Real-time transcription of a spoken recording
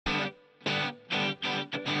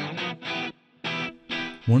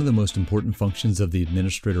One of the most important functions of the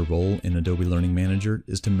administrator role in Adobe Learning Manager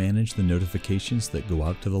is to manage the notifications that go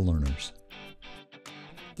out to the learners.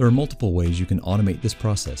 There are multiple ways you can automate this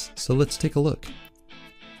process, so let's take a look.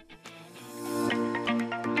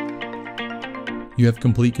 You have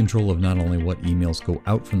complete control of not only what emails go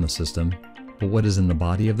out from the system, but what is in the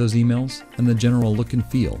body of those emails and the general look and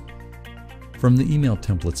feel. From the Email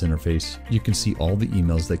Templates interface, you can see all the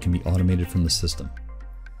emails that can be automated from the system.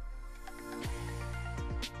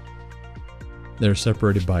 They're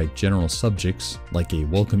separated by general subjects, like a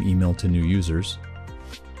welcome email to new users,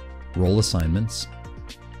 role assignments,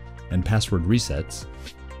 and password resets,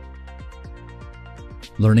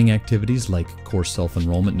 learning activities like course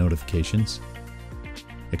self-enrollment notifications,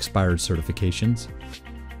 expired certifications,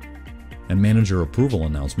 and manager approval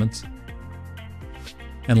announcements,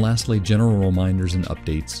 and lastly, general reminders and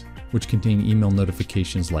updates, which contain email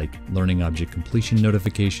notifications like learning object completion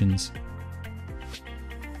notifications,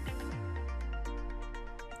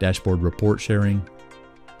 dashboard report sharing,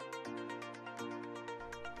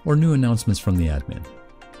 or new announcements from the admin.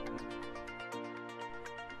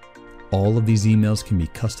 All of these emails can be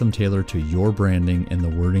custom tailored to your branding and the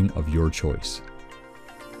wording of your choice.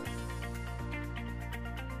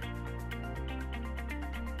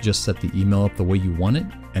 Just set the email up the way you want it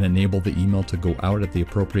and enable the email to go out at the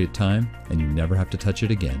appropriate time, and you never have to touch it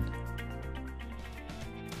again.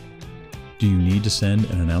 Do you need to send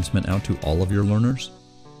an announcement out to all of your learners?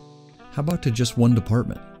 How about to just one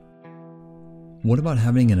department? What about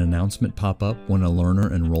having an announcement pop up when a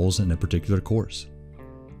learner enrolls in a particular course?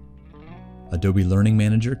 Adobe Learning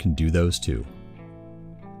Manager can do those too.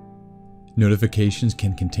 Notifications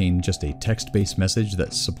can contain just a text-based message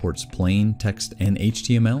that supports plain text and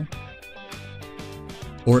HTML,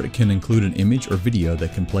 or it can include an image or video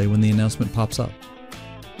that can play when the announcement pops up.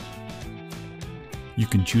 You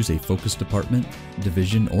can choose a focus department,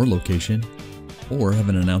 division, or location, or have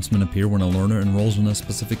an announcement appear when a learner enrolls in a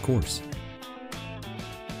specific course.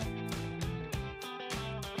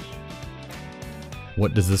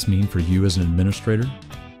 What does this mean for you as an administrator?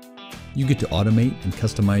 You get to automate and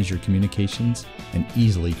customize your communications and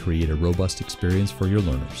easily create a robust experience for your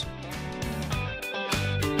learners.